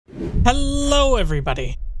Hello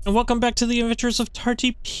everybody, and welcome back to the Adventures of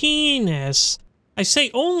Tarty Penis. I say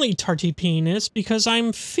only Tarty Penis because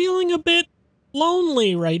I'm feeling a bit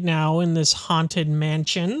lonely right now in this haunted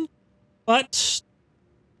mansion, but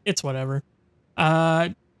it's whatever.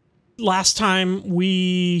 Last time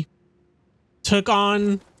we took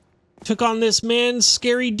on this man's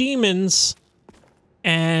scary demons,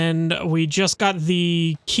 and we just got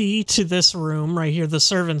the key to this room right here, the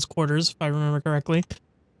servants' quarters, if I remember correctly.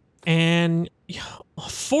 And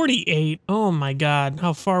 48. Oh my god,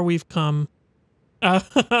 how far we've come.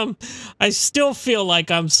 I still feel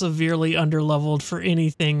like I'm severely underleveled for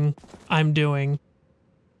anything I'm doing.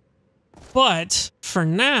 But for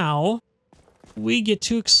now, we get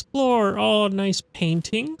to explore. Oh, nice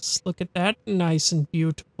paintings. Look at that. Nice and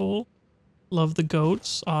beautiful. Love the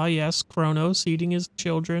goats. Ah, yes, Kronos eating his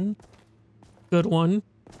children. Good one.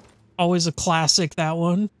 Always a classic, that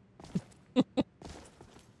one.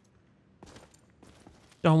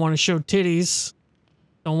 Don't want to show titties.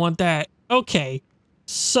 Don't want that. Okay,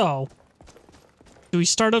 so do we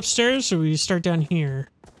start upstairs or do we start down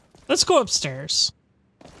here? Let's go upstairs.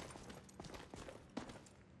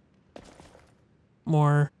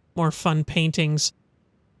 More fun paintings.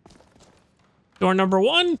 Door number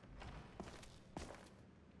 1.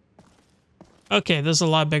 Okay, this is a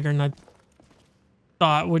lot bigger than I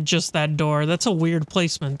thought with just that door. That's a weird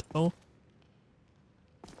placement, though.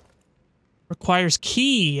 Requires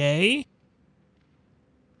key, eh?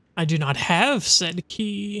 I do not have said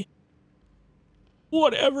key.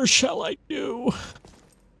 Whatever shall I do?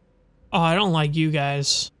 Oh, I don't like you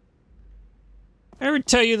guys. I ever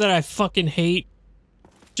tell you that I fucking hate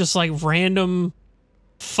just like random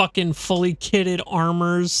fucking fully kitted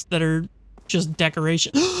armors that are just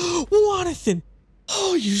decoration? Jonathan!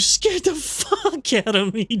 Oh, you scared the fuck out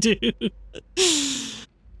of me, dude.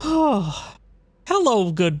 Oh,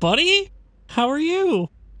 hello, good buddy. How are you?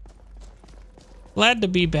 Glad to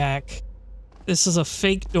be back. This is a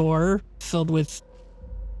fake door filled with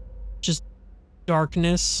just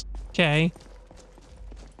darkness. Okay.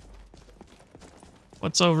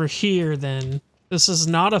 What's over here then? This is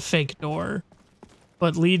not a fake door,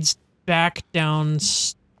 but leads back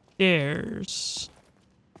downstairs.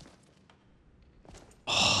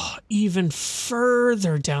 Oh, even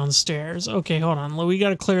further downstairs. Okay, hold on. We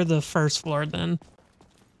gotta clear the first floor then.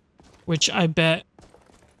 Which I bet...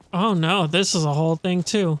 Oh no, this is a whole thing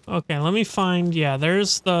too. Okay, let me find... Yeah,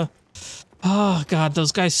 there's the... Oh god,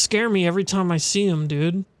 those guys scare me every time I see them,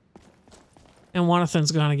 dude. And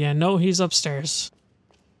Jonathan's gone again. No, he's upstairs.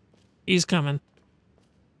 He's coming.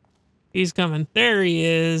 He's coming. There he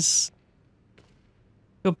is.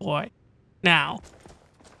 Good boy. Now.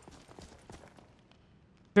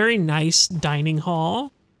 Very nice dining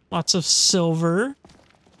hall. Lots of silver.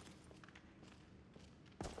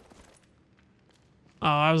 Oh,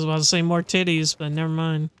 I was about to say more titties, but never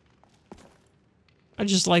mind. I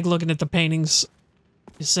just like looking at the paintings.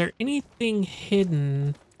 Is there anything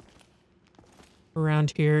hidden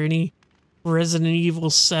around here? Any Resident Evil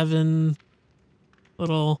 7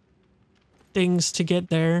 little things to get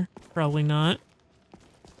there? Probably not.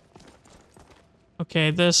 Okay,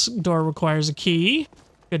 this door requires a key.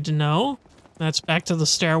 Good to know. That's back to the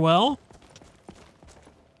stairwell.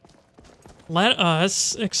 Let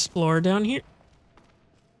us explore down here.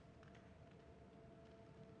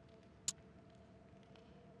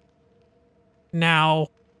 Now,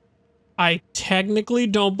 I technically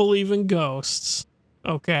don't believe in ghosts,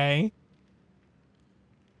 okay?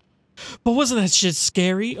 But wasn't that shit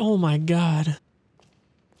scary? Oh my god.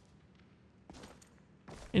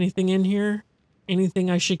 Anything in here? Anything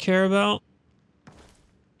I should care about?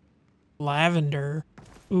 Lavender.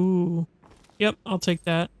 Ooh. Yep, I'll take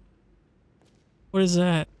that. What is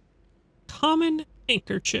that? Common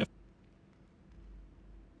handkerchief.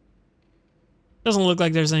 Doesn't look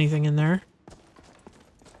like there's anything in there.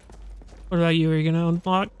 What about you? Are you gonna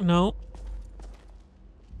unlock? No.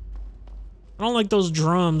 I don't like those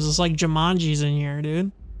drums. It's like Jumanji's in here,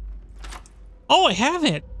 dude. Oh, I have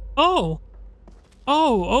it. Oh.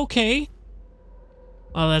 Oh, okay.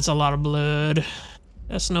 Oh, that's a lot of blood.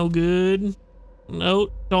 That's no good. No,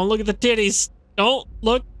 don't look at the titties. Don't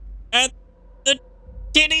look at the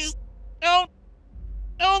titties. Don't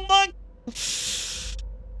look.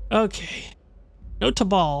 Okay. No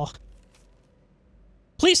tabal.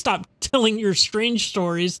 Please stop telling your strange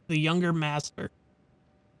stories to the younger master.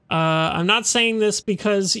 I'm not saying this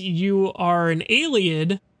because you are an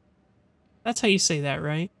alien. That's how you say that,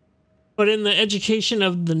 right? But in the education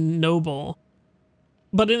of the noble.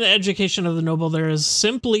 There is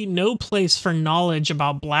simply no place for knowledge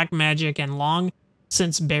about black magic and long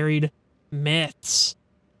since buried myths.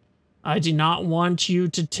 I do not want you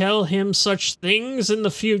to tell him such things in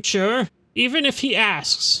the future, even if he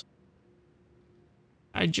asks.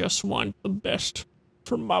 I just want the best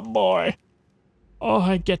for my boy. Oh,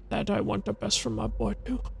 I get that. I want the best for my boy,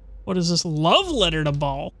 too. What is this? Love letter to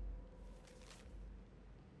Ball.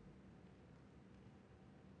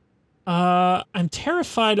 I'm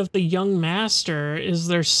terrified of the young master. Is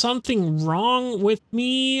there something wrong with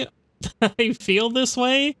me that I feel this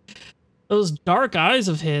way? Those dark eyes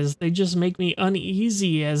of his, they just make me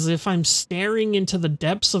uneasy, as if I'm staring into the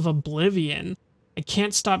depths of oblivion. I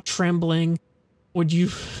can't stop trembling. Would you...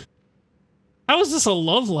 How is this a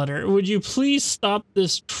love letter? Would you please stop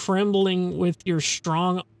this trembling with your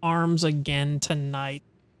strong arms again tonight?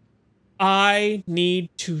 I need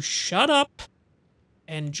to shut up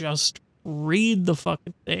and just read the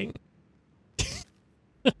fucking thing.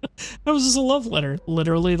 How is this a love letter?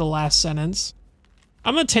 Literally the last sentence.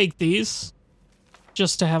 I'm gonna take these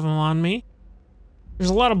just to have them on me. There's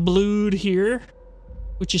a lot of blood here,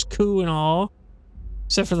 which is cool and all,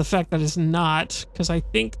 except for the fact that it's not, because I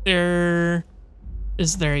think there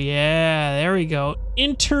is there. Yeah, there we go.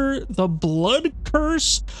 Enter the blood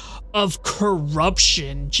curse of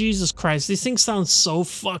corruption. Jesus Christ, these things sound so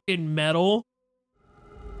fucking metal.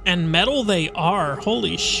 And metal they are.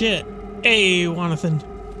 Holy shit. Hey, Jonathan.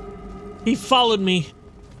 He followed me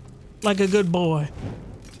like a good boy.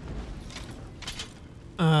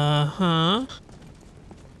 Uh-huh.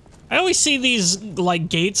 I always see these, like,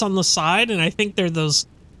 gates on the side, and I think they're those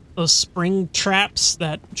spring traps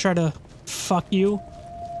that try to fuck you.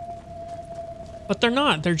 But they're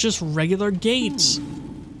not. They're just regular gates.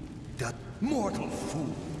 That mortal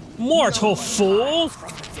fool. Mortal fool?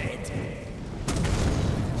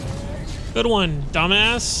 Good one,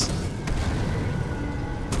 dumbass.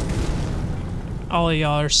 All of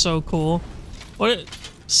y'all are so cool. What?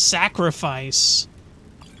 Sacrifice.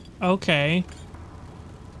 Okay.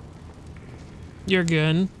 You're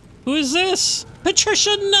good. Who is this?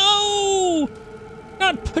 Patricia, no!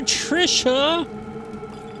 Not Patricia!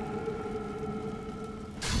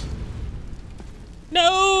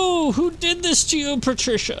 No! Who did this to you,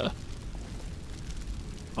 Patricia?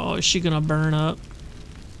 Oh, is she gonna burn up?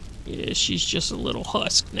 Yeah, she's just a little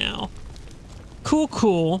husk now. Cool,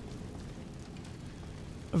 cool.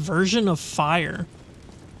 A version of fire.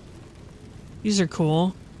 These are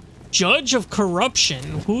cool. Judge of corruption.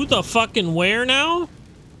 Who the fucking where now?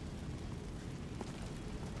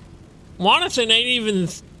 Jonathan ain't even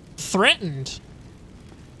threatened.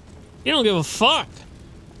 He don't give a fuck.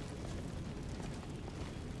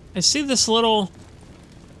 I see this little...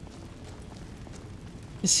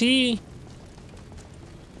 Is he...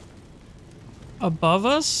 above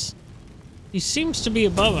us? He seems to be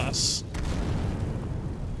above us.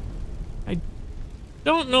 I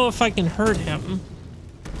don't know if I can hurt him.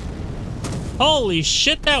 Holy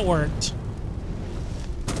shit, that worked.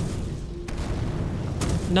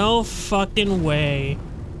 No fucking way.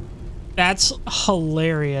 That's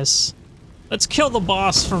hilarious. Let's kill the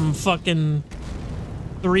boss from fucking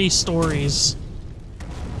 3 stories.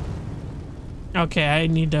 Okay, I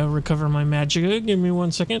need to recover my magic. Give me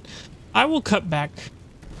 1 second. I will cut back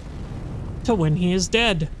to when he is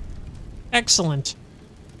dead. Excellent.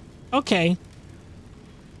 Okay.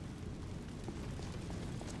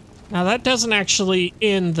 Now that doesn't actually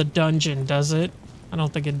end the dungeon, does it? I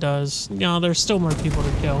don't think it does. No, there's still more people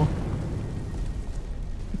to kill.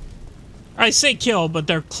 I say kill, but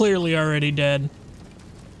they're clearly already dead.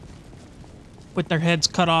 With their heads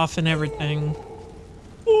cut off and everything.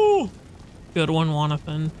 Ooh! Good one,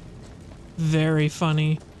 Jonathan. Very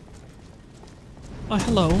funny. Oh,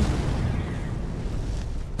 hello.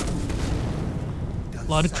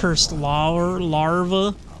 Blood-cursed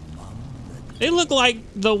larva. They look like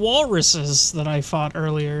the walruses that I fought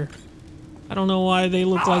earlier. I don't know why they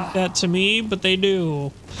look like that to me, but they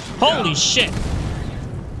do. Holy shit!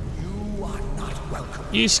 You are not welcome.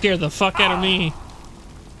 You scared the fuck out of me.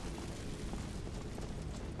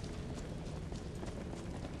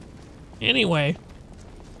 Anyway.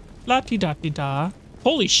 La-ti-da-ti-da.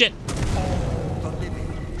 Holy shit! All the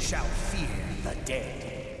living shall fear the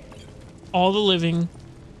dead. All the living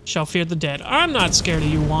shall fear the dead. I'm not scared of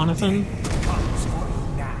you, Jonathan. Comes for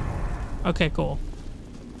you now. Okay, cool.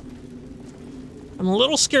 I'm a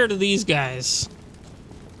little scared of these guys.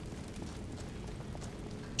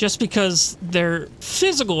 Just because their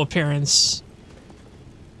physical appearance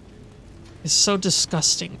is so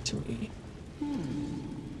disgusting to me.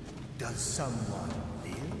 Does someone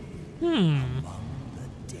live Hmm. among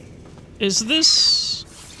the dead? Is this...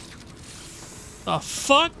 the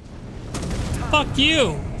fuck? Fuck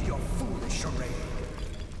you! Your foolish charade.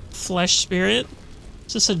 Flesh spirit.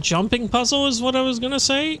 Is this a jumping puzzle is what I was gonna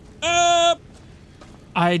say?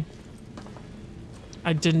 I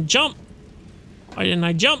didn't jump. Why didn't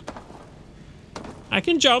I jump? I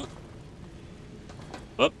can jump.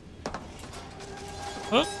 Whoop.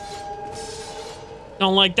 Whoop.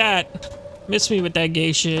 Don't like that. Miss me with that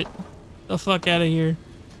gay shit. The fuck out of here.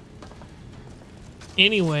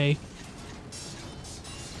 Anyway.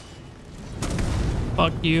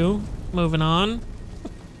 Fuck you. Moving on.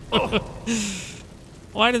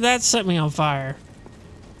 Why did that set me on fire?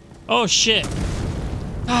 Oh shit.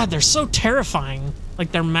 God, they're so terrifying.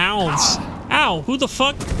 Like their mouths. Ow, who the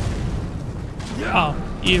fuck? Oh,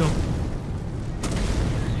 you.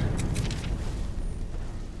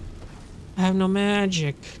 I have no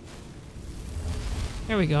magic.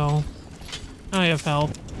 There we go. I have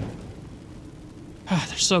help. God,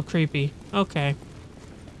 they're so creepy. Okay.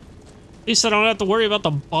 At least I don't have to worry about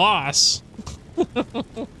the boss.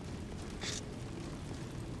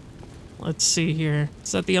 Let's see here.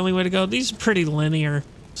 Is that the only way to go? These are pretty linear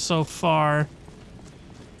so far.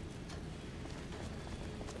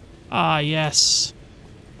 Ah, yes.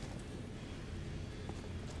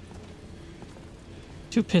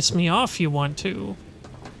 To piss me off, you want to.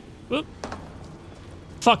 Whoop.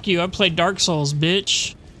 Fuck you, I played Dark Souls,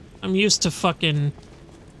 bitch. I'm used to fucking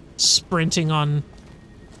sprinting on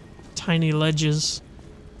tiny ledges.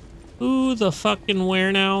 Who the fucking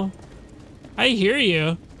where now? I hear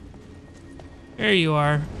you. There you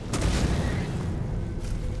are.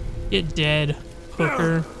 Get dead,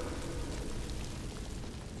 hooker.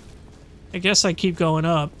 I guess I keep going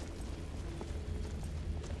up.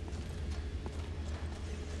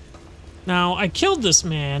 Now, I killed this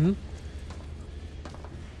man.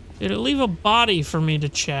 Did it leave a body for me to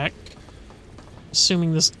check?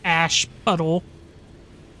 Assuming this ash puddle.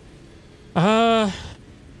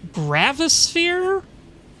 Gravisphere?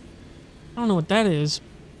 I don't know what that is.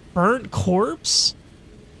 Burnt corpse?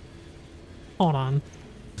 Hold on.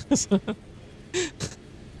 It's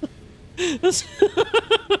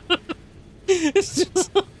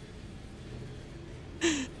just...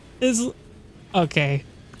 It's... Okay.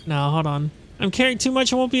 No, hold on. I'm carrying too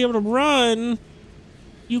much, I won't be able to run.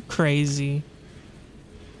 You crazy.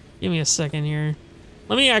 Give me a second here.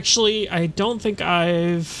 Let me actually... I don't think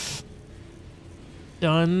I've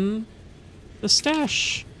done the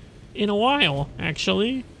stash in a while,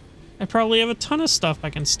 actually. I probably have a ton of stuff I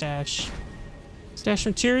can stash. Stash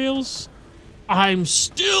materials? I'm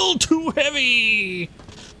still too heavy!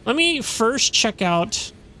 Let me first check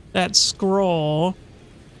out that scroll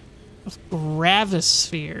of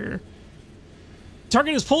Gravisphere.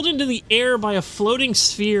 Target is pulled into the air by a floating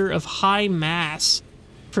sphere of high mass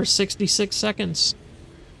for 66 seconds.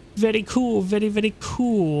 Very cool, very, very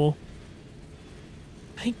cool.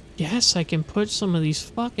 I guess I can put some of these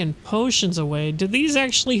fucking potions away. Do these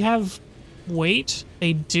actually have weight?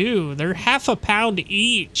 They do. They're half a pound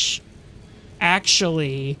each.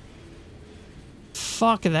 Actually.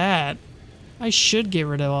 Fuck that. I should get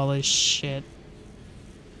rid of all this shit.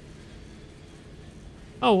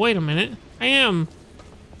 Oh, wait a minute. I am.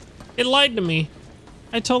 It lied to me.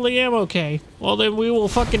 I totally am okay. Well, then we will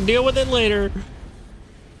fucking deal with it later.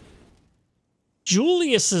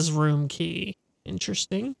 Julius's room key.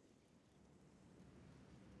 Interesting.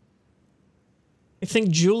 I think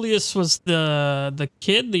Julius was the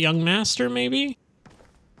kid, the young master, maybe?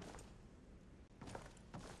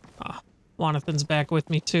 Ah, Jonathan's back with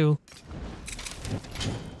me, too.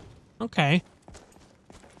 Okay.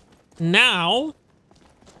 Now,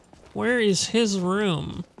 where is his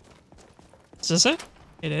room? Is this it?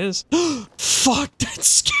 It is. Fuck, that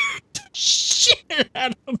scared the shit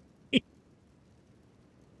out of me.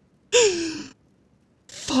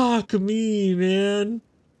 Fuck me, man.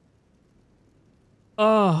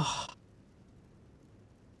 Oh.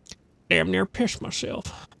 Damn near pissed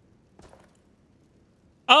myself.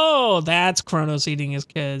 Oh, that's Kronos eating his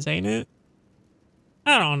kids, ain't it?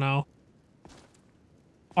 I don't know.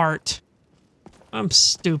 Art. I'm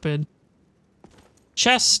stupid.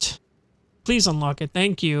 Chest. Please unlock it.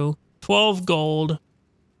 Thank you. 12 gold.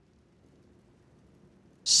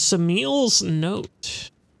 Samil's note.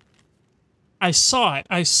 I saw it.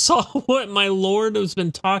 I saw what my lord has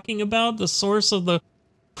been talking about. The source of the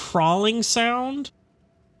crawling sound.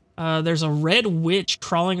 There's a red witch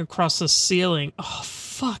crawling across the ceiling. Oh,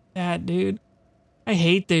 fuck that, dude. I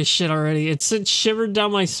hate this shit already. It sent shivered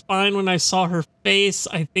down my spine when I saw her face.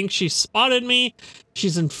 I think she spotted me.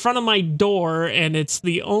 She's in front of my door, and it's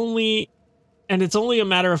only a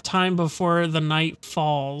matter of time before the night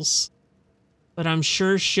falls. But I'm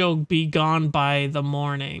sure she'll be gone by the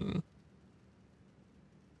morning.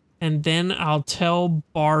 And then I'll tell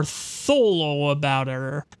Bartholo about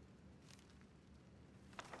her.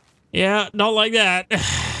 Yeah, not like that.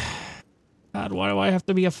 God, why do I have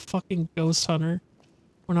to be a fucking ghost hunter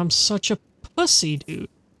when I'm such a pussy, dude?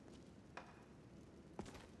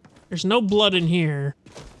 There's no blood in here.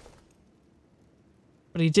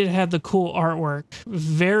 But he did have the cool artwork.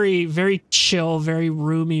 Very, very chill, very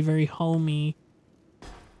roomy, very homey.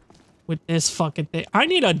 With this fucking thing. I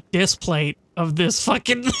need a display of this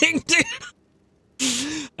fucking thing,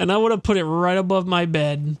 dude. And I would have put it right above my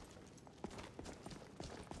bed.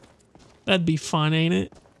 That'd be fun, ain't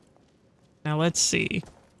it? Now let's see.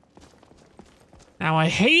 Now I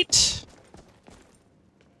hate...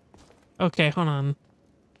 Okay, hold on.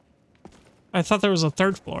 I thought there was a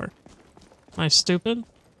third floor. Am I stupid?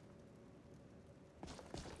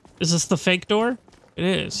 Is this the fake door? It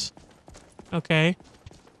is. Okay.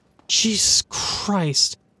 Jesus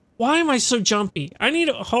Christ. Why am I so jumpy? I need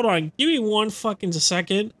to... Hold on. Give me one fucking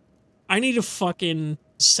second. I need to fucking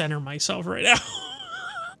center myself right now.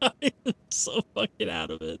 I'm so fucking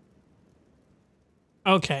out of it.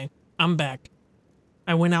 Okay. I'm back.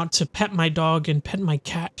 I went out to pet my dog and pet my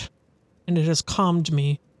cat. And it has calmed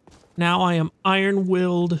me. Now I am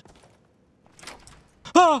iron-willed.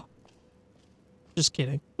 Ah! Just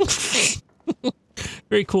kidding.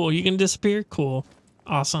 Very cool. You can disappear? Cool.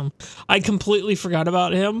 Awesome. I completely forgot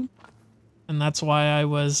about him. And that's why I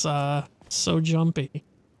was so jumpy.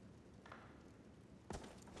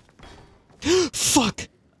 Fuck!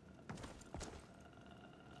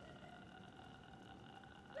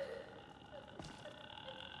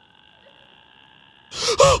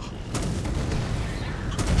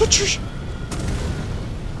 Patricia!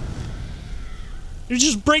 You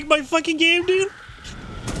just break my fucking game, dude?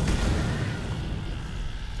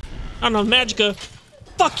 I don't know, Magica.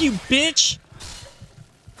 Fuck you, bitch!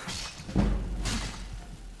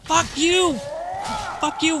 Fuck you!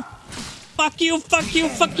 Fuck you! Fuck you! Fuck you!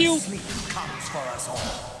 Fuck you!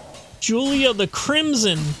 Julia the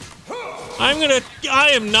Crimson. I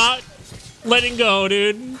am not letting go,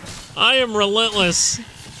 dude. I am relentless.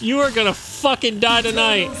 You are gonna fucking die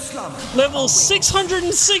tonight. Level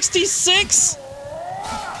 666?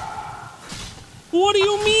 What do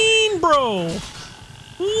you mean, bro?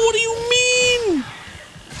 What do you mean?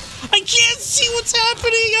 I can't see what's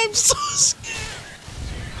happening. I'm so scared.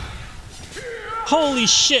 Holy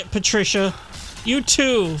shit, Patricia. You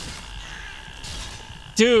too.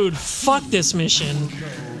 Dude, fuck this mission.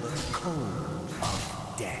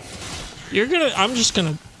 I'm just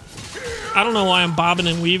gonna... I don't know why I'm bobbing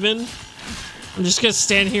and weaving. I'm just gonna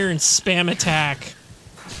stand here and spam attack.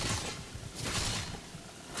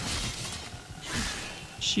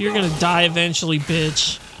 You're gonna die eventually,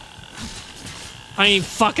 bitch. I ain't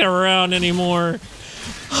fucking around anymore.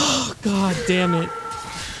 Oh, god damn it.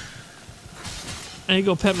 I need to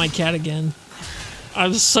go pet my cat again. I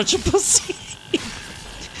was such a pussy.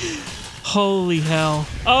 Holy hell.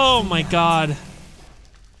 Oh my god.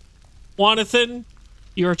 Jonathan,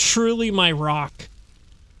 you are truly my rock.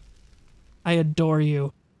 I adore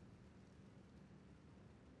you.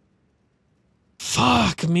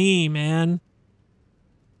 Fuck me, man.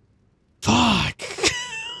 Fuck.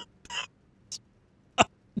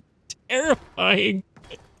 Terrifying.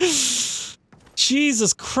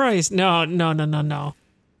 Jesus Christ. No.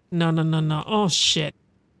 Oh, shit.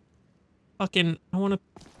 Fucking, I want to...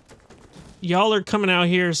 Y'all are coming out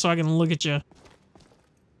here so I can look at you.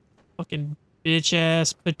 Fucking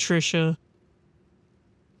bitch-ass Patricia.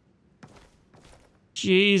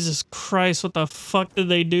 Jesus Christ, what the fuck did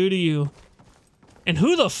they do to you? And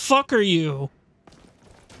who the fuck are you?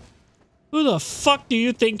 Who the fuck do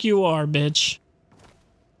you think you are, bitch?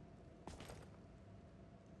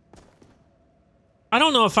 I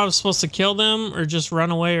don't know if I was supposed to kill them or just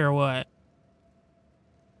run away or what.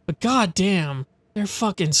 But goddamn, they're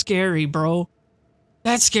fucking scary, bro.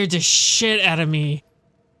 That scared the shit out of me.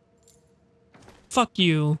 Fuck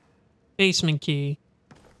you. Basement key.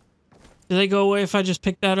 Do they go away if I just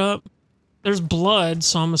pick that up? There's blood,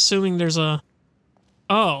 so I'm assuming there's a...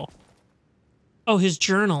 Oh. Oh, his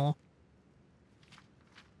journal.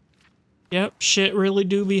 Yep, shit really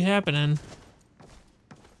do be happening.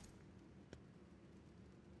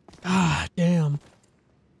 God damn.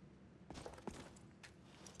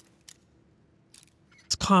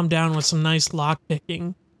 Let's calm down with some nice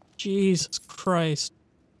lockpicking. Jesus Christ.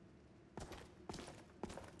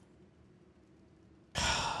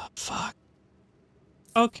 Fuck.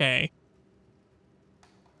 Okay.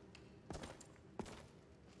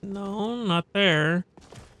 No, not there.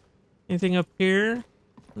 Anything up here?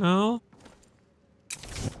 No?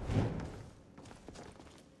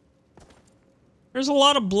 There's a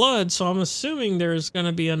lot of blood, so I'm assuming there's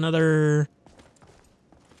gonna be another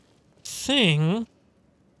thing.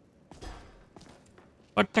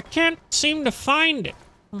 But I can't seem to find it.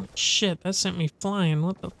 Oh, shit, that sent me flying.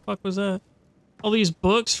 What the fuck was that? All these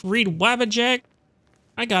books. Read Wabbajack.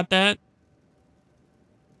 I got that.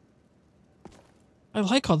 I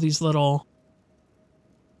like all these little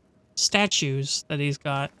statues that he's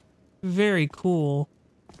got. Very cool.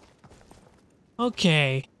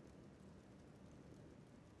 Okay.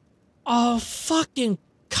 Oh, fucking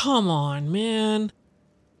come on, man.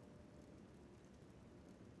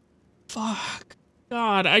 Fuck.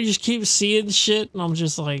 God, I just keep seeing shit and I'm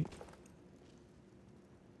just like,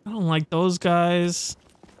 I don't like those guys.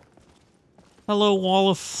 Hello, wall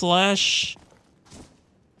of flesh.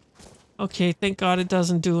 Okay, thank God it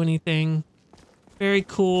doesn't do anything. Very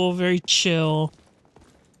cool, very chill.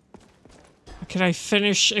 Can I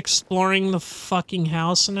finish exploring the fucking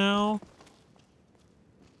house now?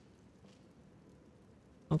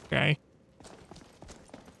 Okay.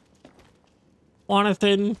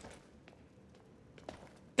 Jonathan.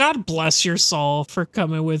 God bless your soul for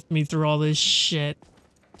coming with me through all this shit.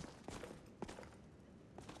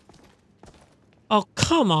 Oh,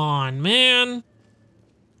 come on, man.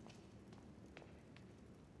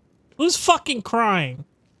 Who's fucking crying?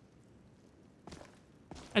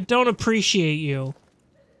 I don't appreciate you.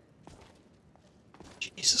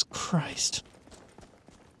 Jesus Christ.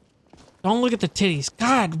 Don't look at the titties.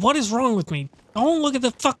 God, what is wrong with me? Don't look at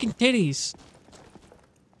the fucking titties.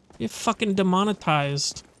 Get fucking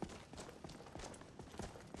demonetized.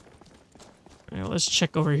 Alright, let's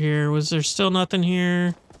check over here. Was there still nothing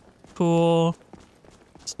here? Cool.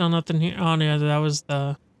 Still nothing here. Oh, no, that was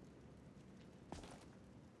the...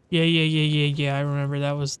 Yeah, I remember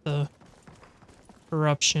that was the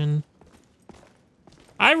corruption.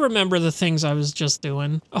 I remember the things I was just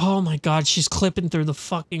doing. Oh my God, she's clipping through the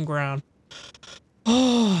fucking ground.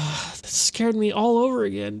 Oh, that scared me all over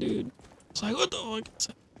again, dude. It's like, what the fuck is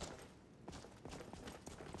that?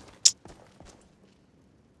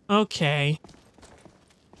 Okay.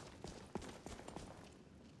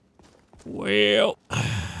 Well...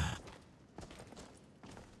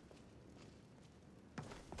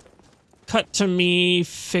 Cut to me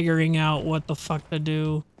figuring out what the fuck to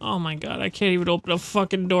do. Oh my God, I can't even open a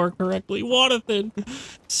fucking door correctly. Jonathan,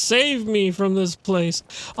 save me from this place.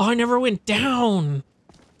 Oh, I never went down.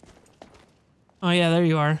 Oh yeah, there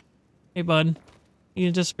you are. Hey bud,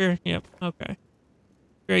 you disappear? Yep, okay.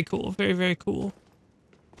 Very cool, very, very cool.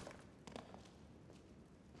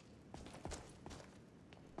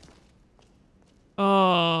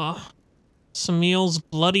 Oh, Samil's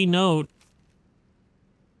bloody note.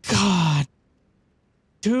 God,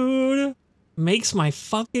 dude, makes my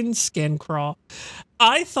fucking skin crawl.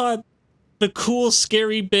 I thought the cool,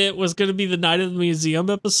 scary bit was gonna be the Night of the Museum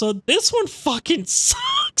episode. This one fucking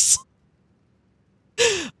sucks.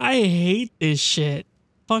 I hate this shit.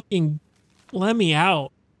 Fucking let me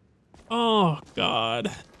out. Oh,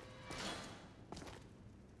 God.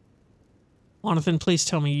 Jonathan, please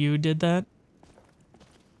tell me you did that.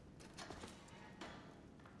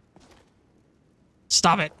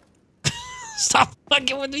 Stop it. Stop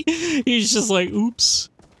fucking with me. He's just like, oops.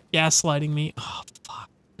 Gaslighting me. Oh, fuck.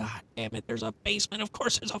 God damn it. There's a basement. Of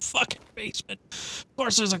course there's a fucking basement. Of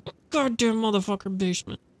course there's a goddamn motherfucker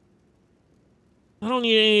basement. I don't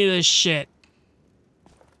need any of this shit.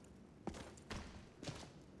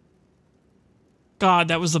 God,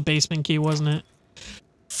 that was the basement key, wasn't it?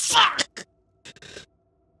 Fuck!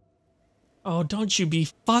 Oh, don't you be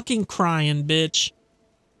fucking crying, bitch.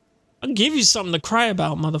 I'll give you something to cry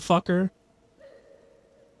about, motherfucker.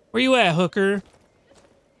 Where you at, hooker?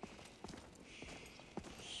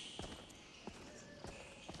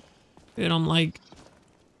 Dude, I'm like...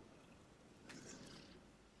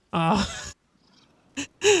 I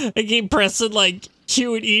keep pressing, like,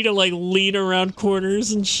 Q and E to, like, lean around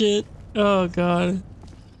corners and shit. Oh, God.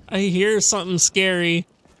 I hear something scary.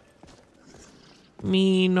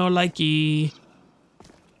 Me no likey.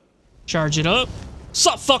 Charge it up.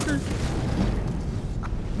 Sup, fucker?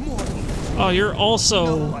 Oh, you're also...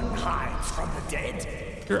 No one hides from the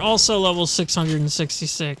dead. You're also level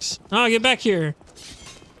 666. Oh, get back here.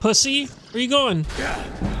 Pussy, where you going?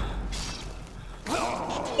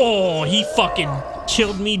 Oh, he fucking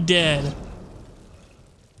killed me dead.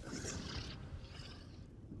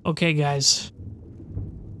 Okay, guys.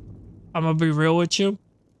 I'm gonna be real with you.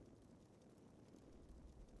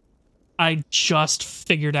 I just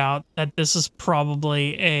figured out that this is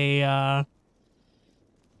probably a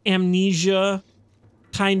amnesia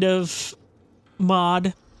kind of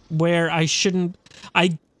mod where I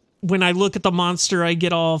when I look at the monster, I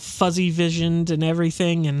get all fuzzy visioned and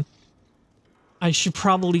everything, and I should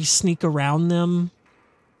probably sneak around them.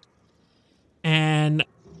 And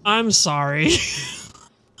I'm sorry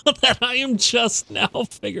that I am just now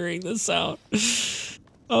figuring this out.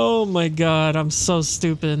 Oh my god, I'm so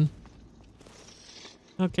stupid.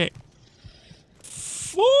 Okay.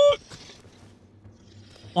 Fuck!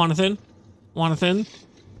 Wanathan? Wanathan?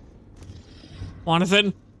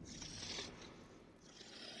 Wanathan?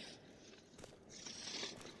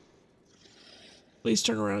 Please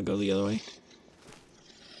turn around and go the other way.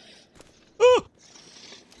 Ooh!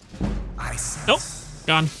 I sense Nope.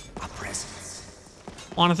 Gone. a presence.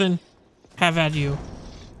 Wanathan, have at you.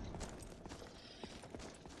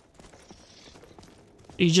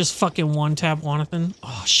 You just fucking one-tap Wanathan?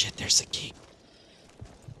 Oh shit, there's the key.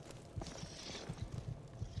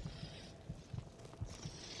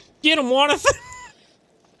 Get him, Wanathan!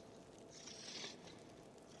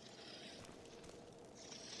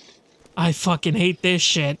 I fucking hate this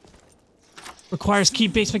shit. Requires key,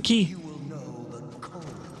 basement key. You will know the code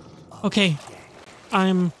of Okay.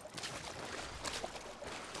 I'm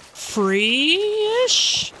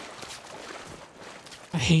free-ish?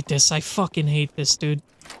 I hate this. I fucking hate this, dude.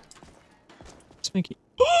 Basement key.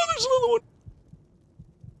 Oh, there's another one!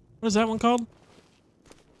 What is that one called?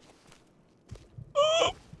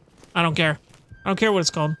 Oh, I don't care. I don't care what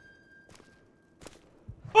it's called.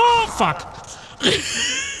 Oh, fuck!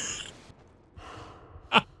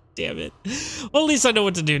 Damn it. Well, at least I know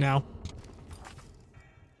what to do now.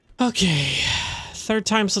 Okay. Third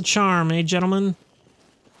time's the charm, eh, gentlemen?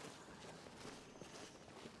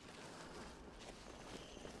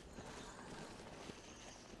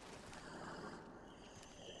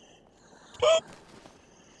 Oh!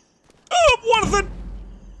 Oh, what the...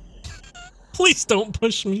 Please don't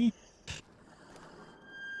push me.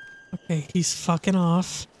 Okay, he's fucking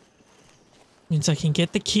off. Means I can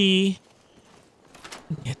get the key.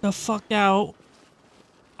 Get the fuck out.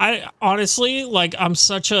 I honestly, like, I'm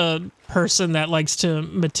such a person that likes to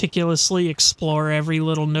meticulously explore every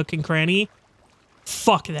little nook and cranny.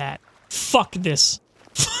 Fuck that. Fuck this.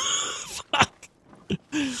 Fuck.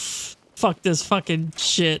 Fuck this fucking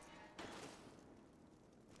shit.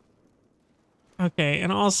 Okay,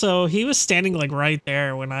 and also, he was standing, like, right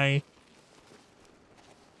there when I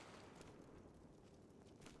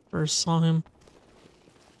first saw him.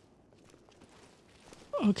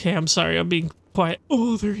 Okay, I'm sorry, I'm being quiet.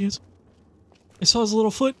 Oh, there he is. I saw his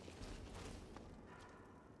little foot.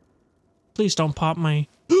 Please don't pop my...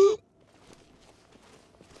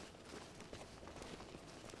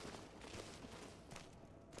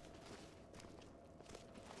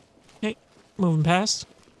 Okay, moving past.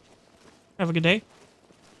 Have a good day.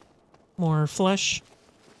 More flesh.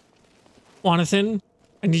 Wanathan,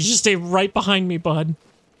 I need you to stay right behind me, bud.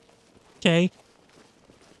 Okay.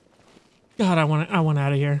 God, I want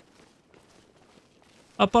out of here.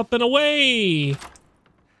 Up, up, and away!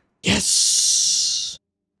 Yes!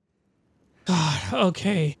 God,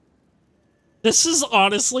 okay. This is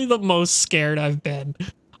honestly the most scared I've been.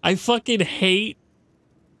 I fucking hate...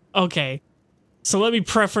 Okay. So let me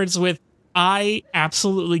preference with, I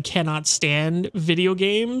absolutely cannot stand video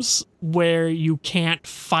games where you can't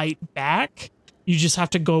fight back. You just have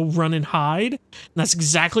to go run and hide. And that's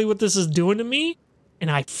exactly what this is doing to me. And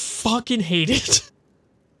I fucking hate it.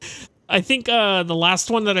 I think the last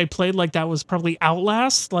one that I played like that was probably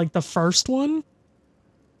Outlast, like the first one.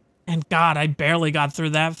 And God, I barely got through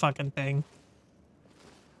that fucking thing.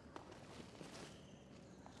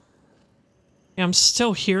 Yeah, I'm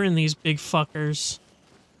still hearing these big fuckers.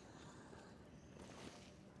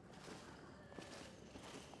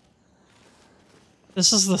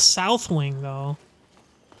 This is the south wing, though.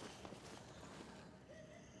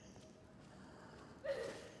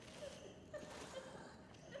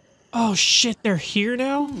 Oh shit, they're here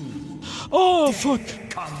now? Oh fuck!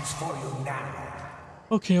 Comes for you now.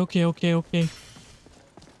 Okay. Hold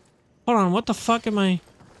on, what the fuck am I?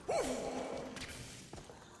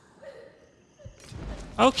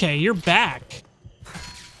 Okay, you're back.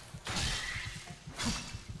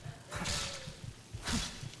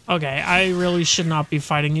 Okay, I really should not be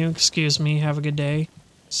fighting you. Excuse me, have a good day.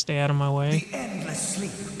 Stay out of my way. The endless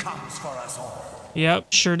sleep comes for us all.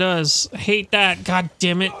 Yep, sure does. Hate that, god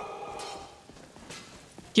damn it.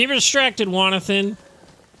 Keep it distracted, Wanathan.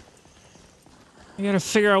 I gotta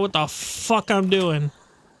figure out what the fuck I'm doing.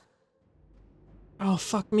 Oh,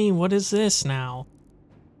 fuck me, what is this now?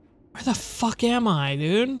 Where the fuck am I,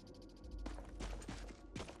 dude?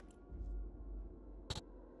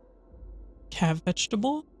 Cat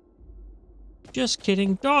vegetable? Just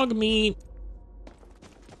kidding, dog meat.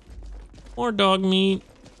 More dog meat.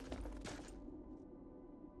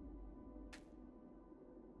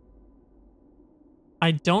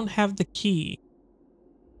 I don't have the key.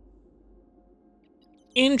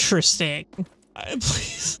 Interesting.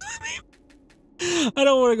 Please. I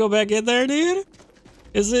don't want to go back in there, dude.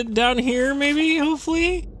 Is it down here, maybe?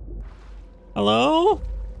 Hopefully? Hello?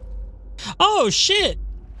 Oh, shit!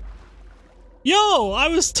 Yo, I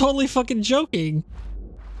was totally fucking joking.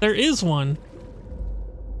 There is one.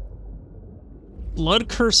 Blood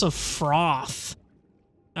Curse of Froth.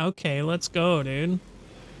 Okay, let's go, dude.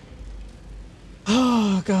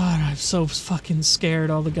 Oh, God, I'm so fucking scared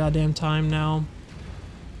all the goddamn time now.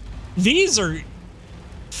 These are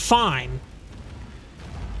fine.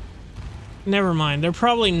 Never mind, they're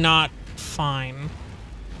probably not fine.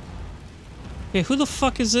 Okay, who the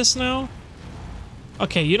fuck is this now?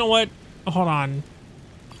 Okay, you know what? Hold on.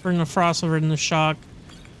 We're in the Frost, we're in the shock.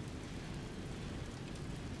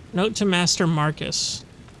 Note to Master Marcus.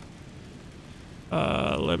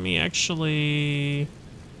 Let me actually...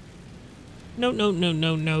 Note.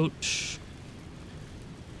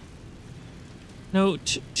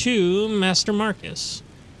 Note to Master Marcus.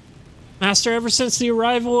 Master, ever since the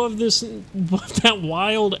arrival of that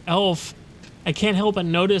wild elf, I can't help but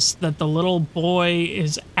notice that the little boy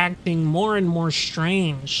is acting more and more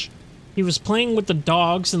strange. He was playing with the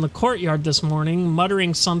dogs in the courtyard this morning,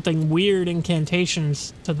 muttering something weird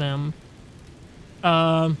incantations to them.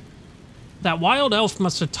 That wild elf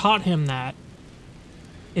must have taught him that.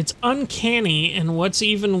 It's uncanny, and what's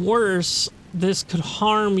even worse, this could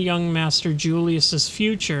harm young Master Julius's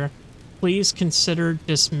future. Please consider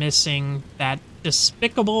dismissing that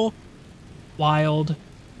despicable wild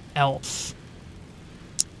elf.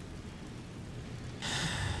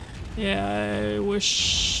 Yeah, I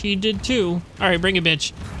wish he did too. Alright, bring it,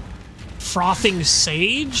 bitch. Frothing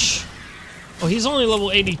Sage? Oh, he's only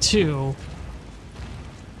level 82.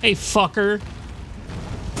 Hey, fucker.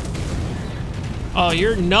 Oh,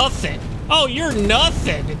 you're nothing. Oh, you're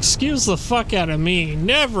nothing. Excuse the fuck out of me.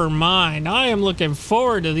 Never mind. I am looking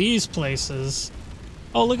forward to these places.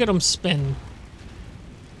 Oh, look at him spin.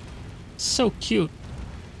 So cute.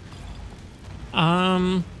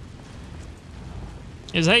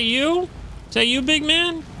 Is that you? Is that you, big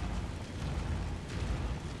man?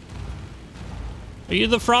 Are you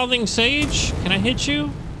the Frothing Sage? Can I hit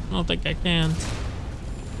you? I don't think I can.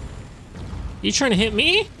 You trying to hit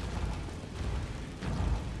me?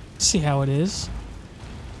 See how it is.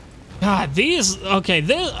 God, these... Okay,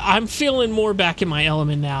 I'm feeling more back in my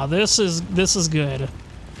element now. This is good.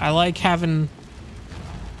 I like having...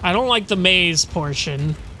 I don't like the maze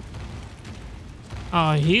portion.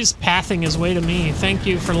 Oh, he's pathing his way to me. Thank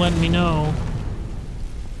you for letting me know.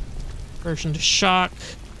 Version to shock.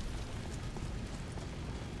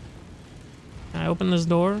 Can I open this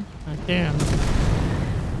door? I can.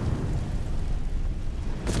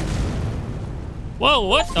 Whoa,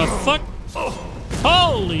 what the fuck?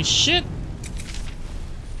 Holy shit!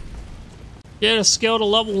 Get a skill to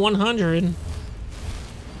level 100.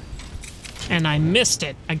 And I missed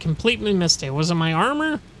it. I completely missed it. Was it my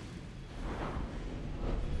armor?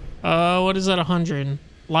 What is that, 100?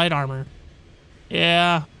 Light armor.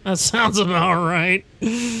 Yeah, that sounds about right.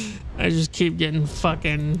 I just keep getting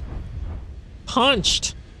fucking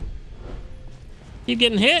punched. Keep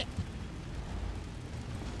getting hit.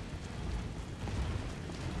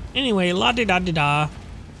 Anyway, la-di-da-di-da.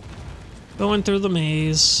 Going through the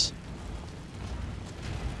maze.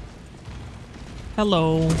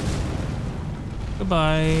 Hello.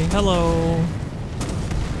 Goodbye. Hello.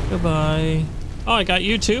 Goodbye. Oh, I got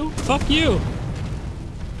you too? Fuck you.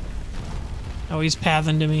 Oh, he's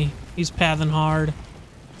pathing to me. He's pathing hard.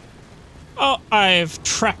 Oh, I've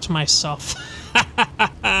trapped myself.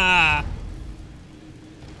 Can't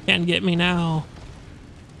get me now.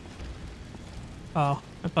 Oh,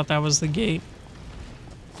 I thought that was the gate.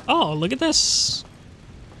 Oh, look at this.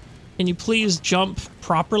 Can you please jump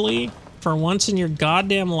properly for once in your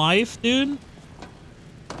goddamn life, dude?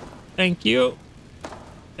 Thank you.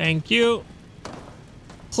 Thank you.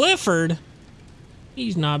 Clifford?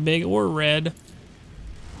 He's not big or red.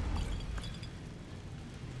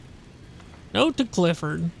 Note to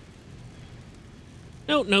Clifford.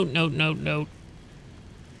 Note.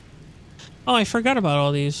 Oh, I forgot about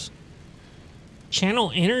all these.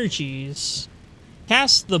 Channel energies.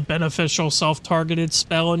 Cast the beneficial self-targeted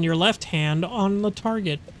spell in your left hand on the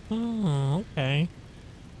target. Oh, okay.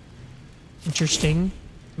 Interesting.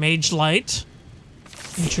 Mage Light.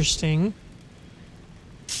 Interesting.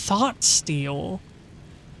 Thought Steal.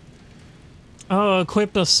 Oh,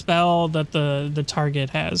 equip a spell that the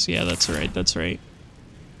target has. Yeah, that's right, that's right.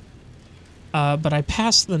 But I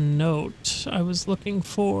passed the note I was looking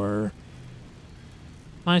for.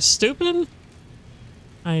 Am I stupid?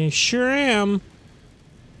 I sure am.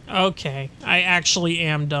 Okay, I actually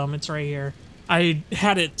am dumb. It's right here. I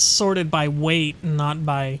had it sorted by weight, not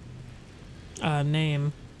by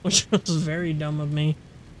name, which was very dumb of me.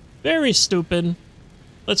 Very stupid.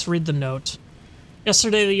 Let's read the note.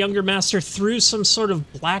 Yesterday, the younger master threw some sort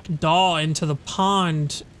of black doll into the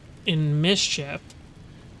pond in mischief.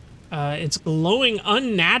 It's glowing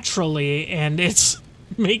unnaturally, and it's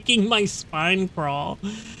making my spine crawl.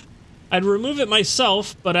 I'd remove it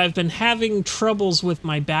myself, but I've been having troubles with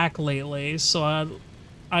my back lately, so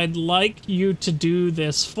I'd like you to do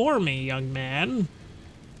this for me, young man.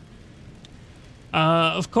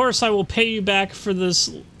 Of course, I will pay you back for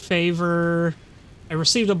this favor. I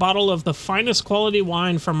received a bottle of the finest quality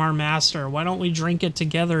wine from our master. Why don't we drink it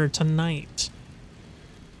together tonight?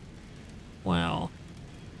 Well.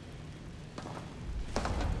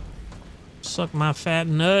 Suck my fat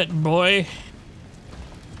nut, boy.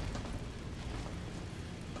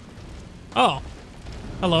 Oh.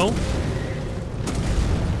 Hello.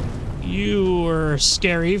 You were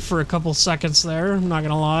scary for a couple seconds there, I'm not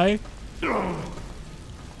gonna lie.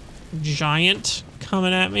 Giant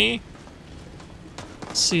coming at me.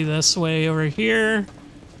 See this way over here.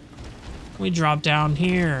 We drop down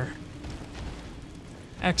here.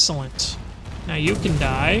 Excellent. Now you can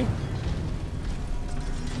die.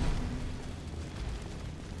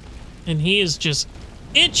 And he is just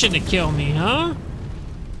itching to kill me, huh?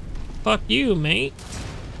 Fuck you, mate.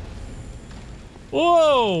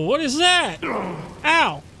 Whoa, what is that?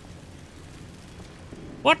 Ow.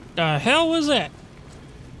 What the hell was that?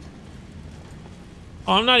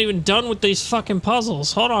 Oh, I'm not even done with these fucking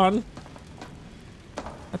puzzles. Hold on.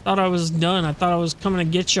 I thought I was done. I thought I was coming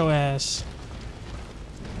to get your ass.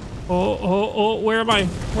 Oh, where am I?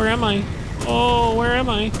 Where am I? Oh, where am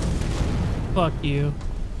I? Fuck you.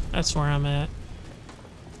 That's where I'm at.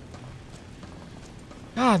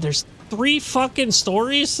 God, there's 3 fucking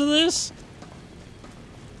stories to this?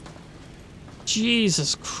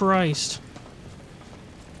 Jesus Christ.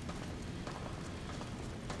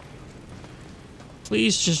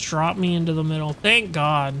 Please just drop me into the middle. Thank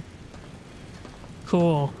God.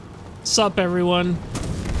 Cool. Sup, everyone?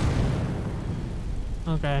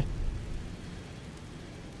 Okay.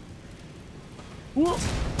 Whoa.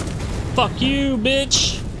 Fuck you,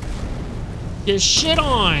 bitch. Get shit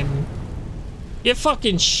on. Get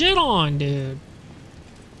fucking shit on, dude.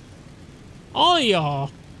 All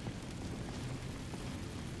y'all.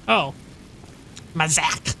 Oh.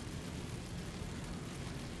 Mazak.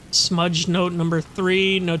 Smudge note number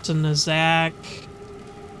 3. Note to Nazak.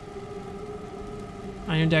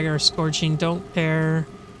 Iron Dagger, Scorching, don't care.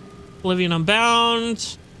 Oblivion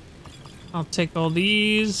Unbound. I'll take all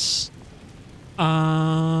these.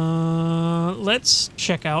 Let's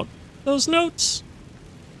check out those notes.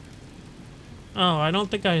 Oh, I don't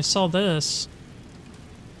think I saw this.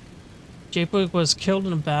 Japheth was killed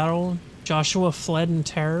in a battle. Joshua fled in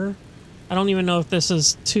terror. I don't even know if this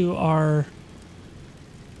is to our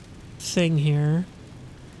thing here.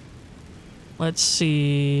 Let's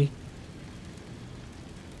see.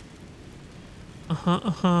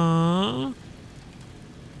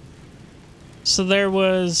 So there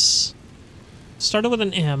was... Started with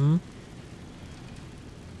an M.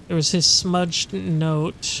 There was his smudged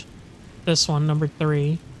note. This one, number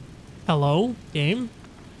 3. Hello, game.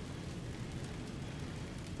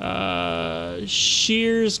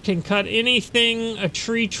 Shears can cut anything, a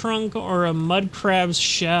tree trunk or a mud crab's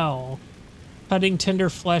shell. Cutting tender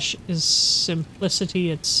flesh is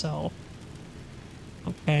simplicity itself.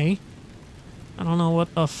 Okay. I don't know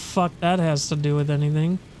what the fuck that has to do with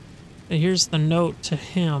anything. But here's the note to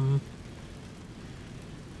him.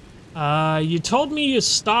 You told me you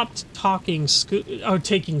stopped talking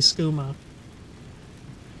taking skooma.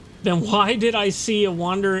 Then why did I see you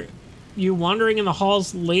wandering in the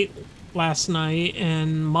halls late last night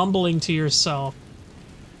and mumbling to yourself?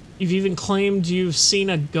 You've even claimed you've seen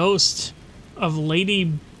a ghost of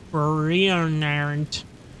Lady Briarnarnt.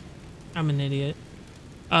 I'm an idiot.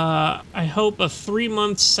 I hope a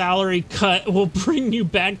 3-month salary cut will bring you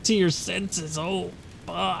back to your senses. Oh,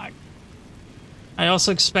 fuck. I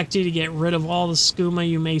also expect you to get rid of all the skooma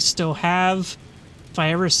you may still have. If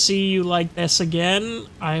I ever see you like this again,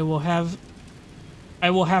 I will have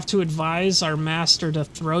to advise our master to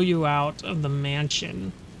throw you out of the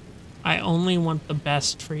mansion. I only want the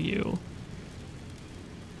best for you.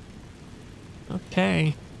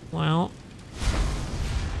 Okay, well...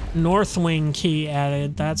 North Wing key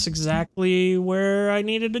added. That's exactly where I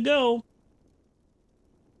needed to go.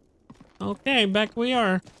 Okay, back we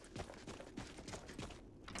are.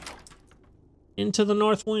 Into the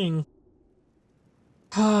North Wing.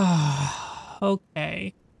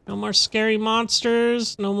 Okay. No more scary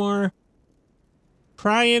monsters. No more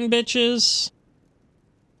crying bitches.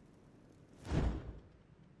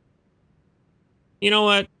 You know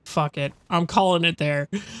what? Fuck it. I'm calling it there.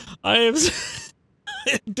 I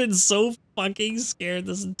have been so fucking scared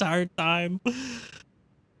this entire time.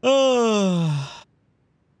 Oh.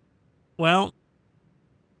 Well,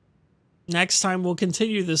 next time we'll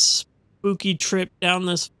continue this spooky trip down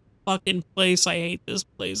this fucking place. I hate this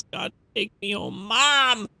place. God, take me home.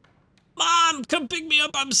 Mom! Mom, come pick me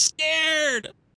up. I'm scared.